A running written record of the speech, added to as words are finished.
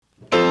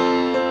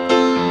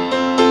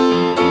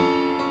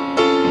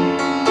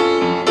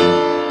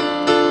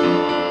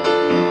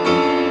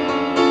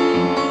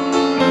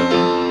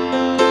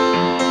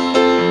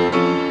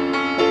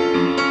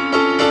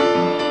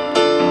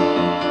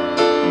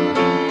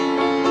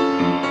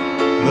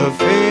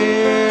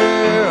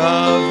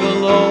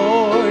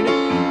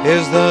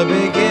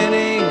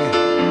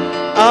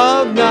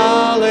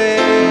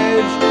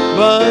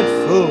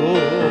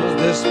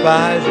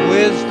despise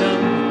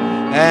wisdom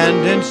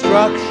and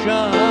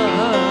instruction.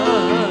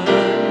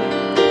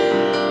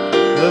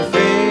 The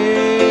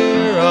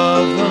fear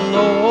of the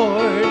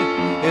Lord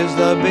is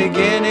the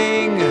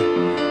beginning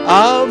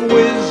of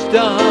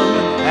wisdom,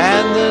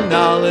 and the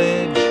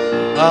knowledge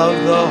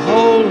of the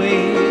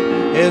holy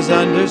is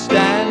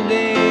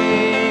understanding.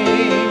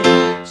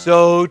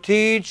 So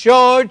teach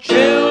your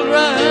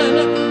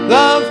children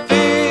the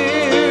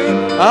fear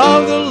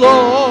of the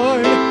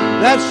Lord.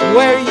 That's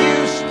where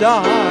you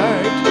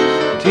start.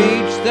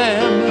 Teach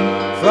them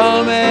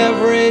from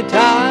every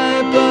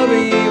type of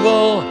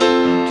evil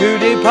to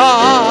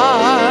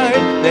depart.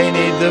 They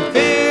need the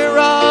fear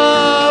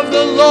of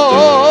the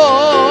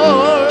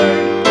Lord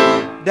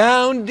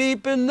down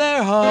deep in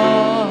their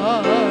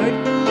heart.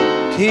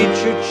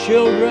 Teach your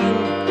children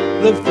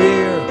the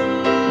fear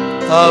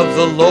of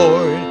the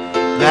Lord.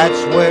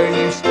 That's where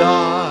you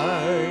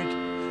start.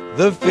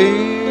 The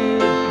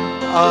fear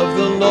of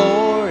the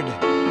Lord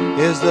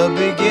is the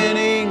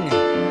beginning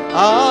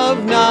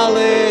of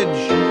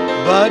knowledge,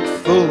 but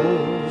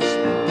fools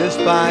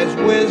despise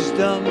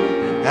wisdom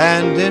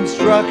and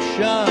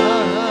instruction.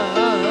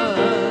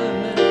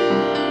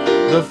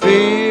 The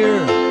fear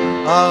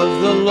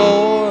of the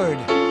Lord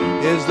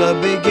is the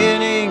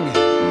beginning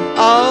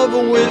of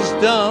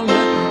wisdom,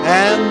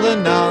 and the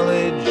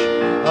knowledge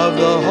of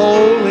the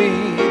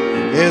holy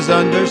is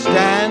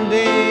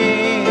understanding.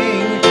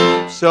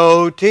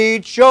 So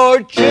teach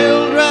your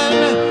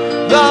children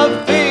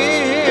the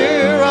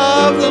fear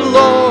of the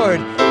Lord.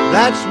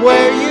 That's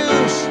where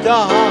you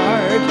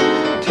start.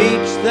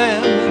 Teach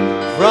them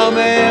from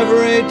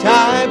every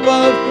type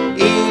of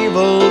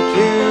evil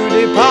to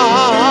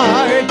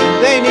depart.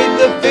 They need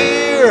the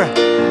fear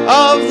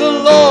of the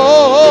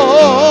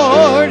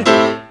Lord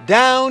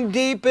down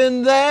deep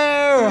in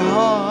their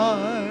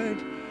heart.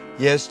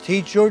 Yes,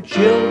 teach your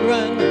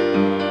children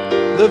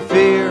the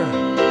fear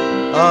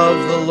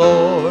of the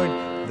Lord.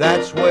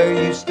 That's where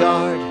you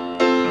start.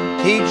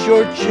 Teach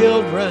your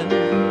children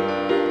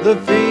the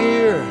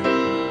fear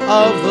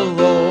of the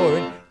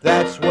Lord.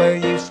 That's where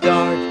you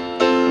start.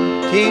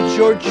 Teach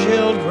your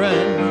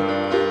children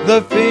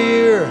the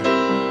fear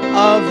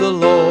of the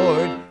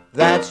Lord.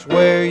 That's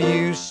where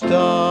you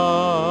start.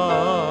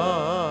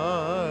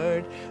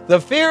 The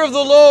fear of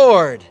the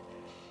Lord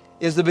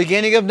is the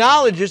beginning of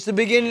knowledge. It's the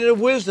beginning of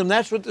wisdom.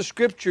 That's what the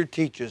Scripture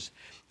teaches.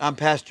 I'm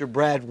Pastor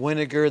Brad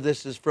Winiger.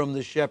 This is From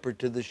the Shepherd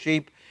to the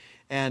Sheep.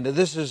 And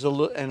this is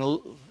an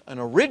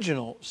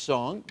original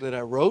song that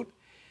I wrote.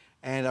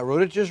 And I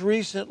wrote it just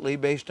recently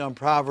based on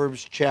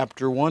Proverbs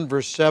chapter 1,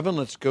 verse 7.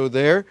 Let's go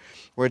there,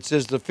 where it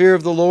says, the fear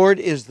of the Lord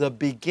is the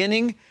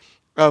beginning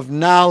of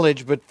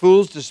knowledge, but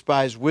fools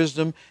despise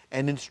wisdom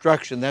and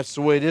instruction. That's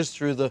the way it is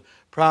through the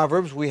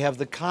Proverbs. We have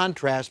the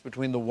contrast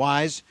between the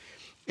wise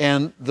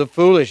and the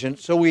foolish. And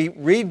so we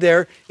read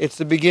there, it's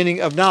the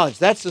beginning of knowledge.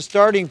 That's the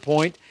starting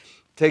point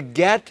to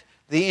get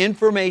the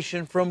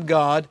information from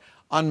God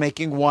on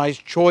making wise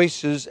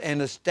choices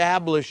and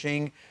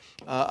establishing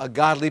a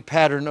godly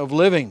pattern of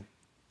living.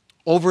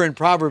 Over in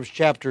Proverbs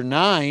chapter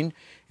 9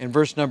 and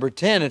verse number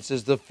 10, it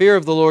says, the fear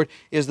of the Lord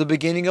is the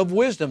beginning of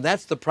wisdom.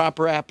 That's the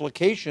proper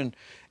application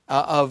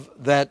of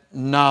that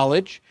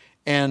knowledge.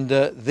 And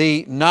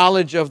the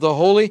knowledge of the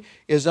holy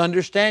is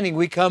understanding.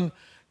 We come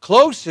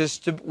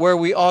closest to where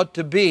we ought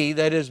to be,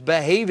 that is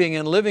behaving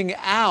and living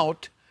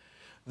out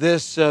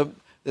this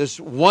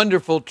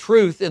wonderful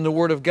truth in the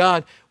Word of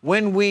God,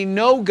 when we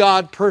know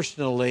God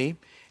personally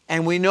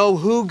and we know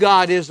who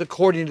God is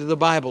according to the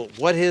Bible,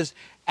 what His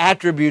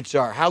attributes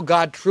are, how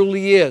God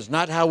truly is,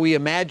 not how we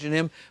imagine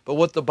Him, but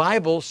what the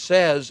Bible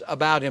says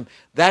about Him.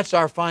 That's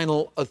our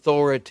final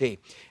authority.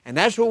 And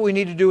that's what we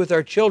need to do with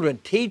our children.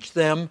 Teach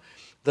them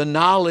the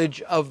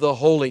knowledge of the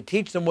holy.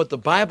 Teach them what the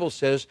Bible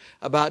says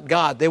about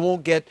God. They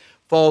won't get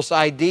false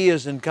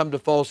ideas and come to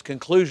false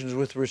conclusions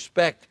with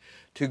respect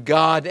to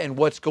God and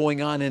what's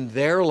going on in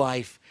their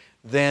life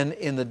then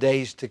in the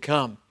days to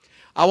come.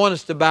 I want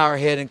us to bow our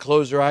head and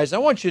close our eyes. I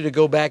want you to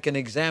go back and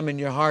examine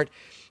your heart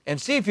and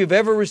see if you've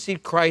ever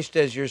received Christ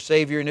as your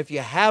Savior. And if you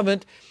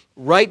haven't,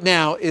 right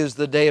now is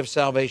the day of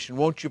salvation.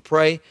 Won't you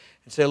pray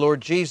and say,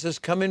 Lord Jesus,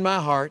 come in my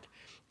heart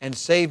and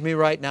save me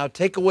right now.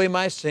 Take away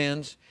my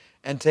sins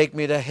and take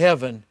me to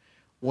heaven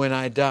when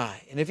I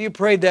die. And if you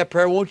prayed that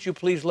prayer, won't you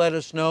please let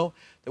us know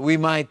that we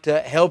might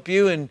help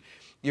you in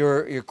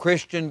your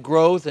Christian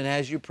growth and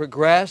as you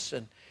progress.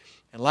 And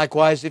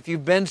likewise, if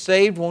you've been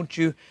saved, won't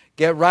you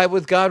get right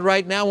with God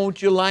right now?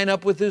 Won't you line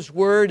up with His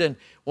Word? And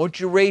won't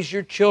you raise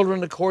your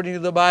children according to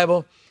the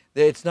Bible?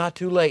 It's not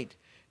too late.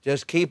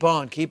 Just keep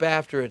on, keep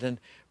after it, and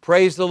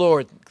praise the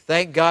Lord.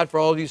 Thank God for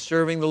all of you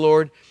serving the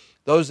Lord.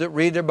 Those that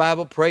read their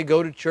Bible, pray,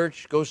 go to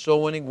church, go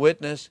soul winning,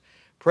 witness.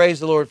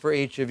 Praise the Lord for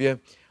each of you.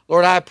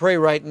 Lord, I pray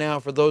right now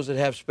for those that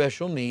have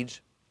special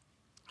needs.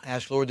 I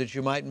ask, Lord, that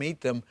you might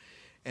meet them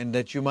and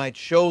that you might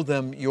show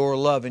them your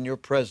love and your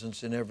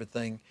presence in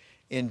everything.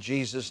 In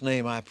Jesus'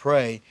 name I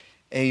pray.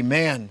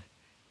 Amen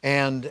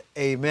and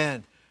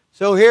amen.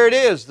 So here it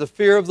is, the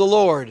fear of the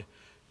Lord.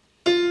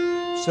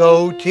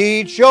 So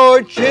teach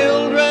your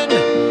children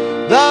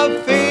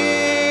the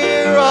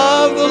fear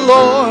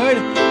Lord,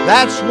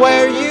 that's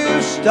where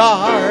you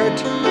start.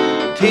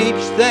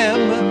 Teach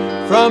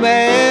them from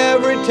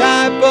every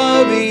type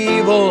of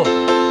evil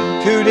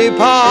to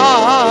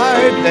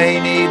depart. They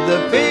need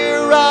the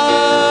fear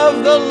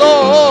of the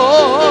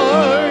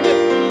Lord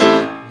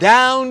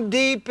down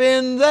deep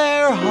in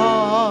their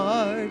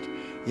heart.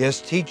 Yes,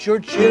 teach your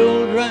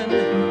children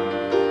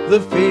the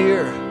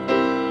fear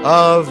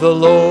of the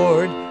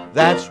Lord.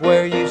 That's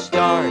where you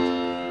start.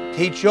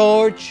 Teach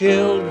your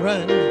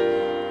children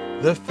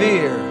the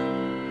fear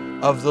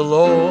of the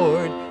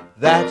Lord.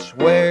 That's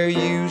where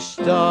you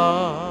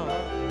start.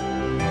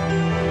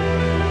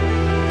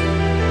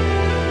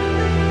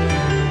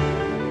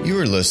 You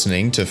are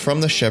listening to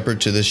From the Shepherd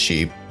to the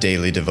Sheep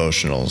Daily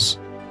Devotionals.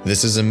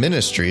 This is a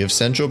ministry of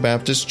Central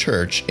Baptist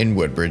Church in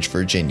Woodbridge,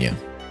 Virginia.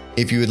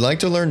 If you would like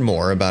to learn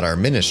more about our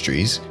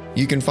ministries,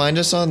 you can find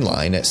us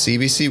online at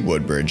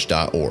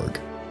cbcwoodbridge.org.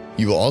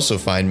 You will also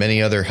find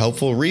many other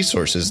helpful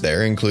resources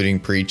there, including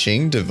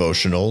preaching,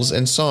 devotionals,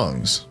 and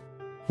songs.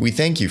 We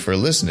thank you for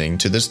listening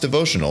to this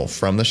devotional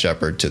from the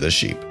Shepherd to the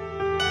Sheep.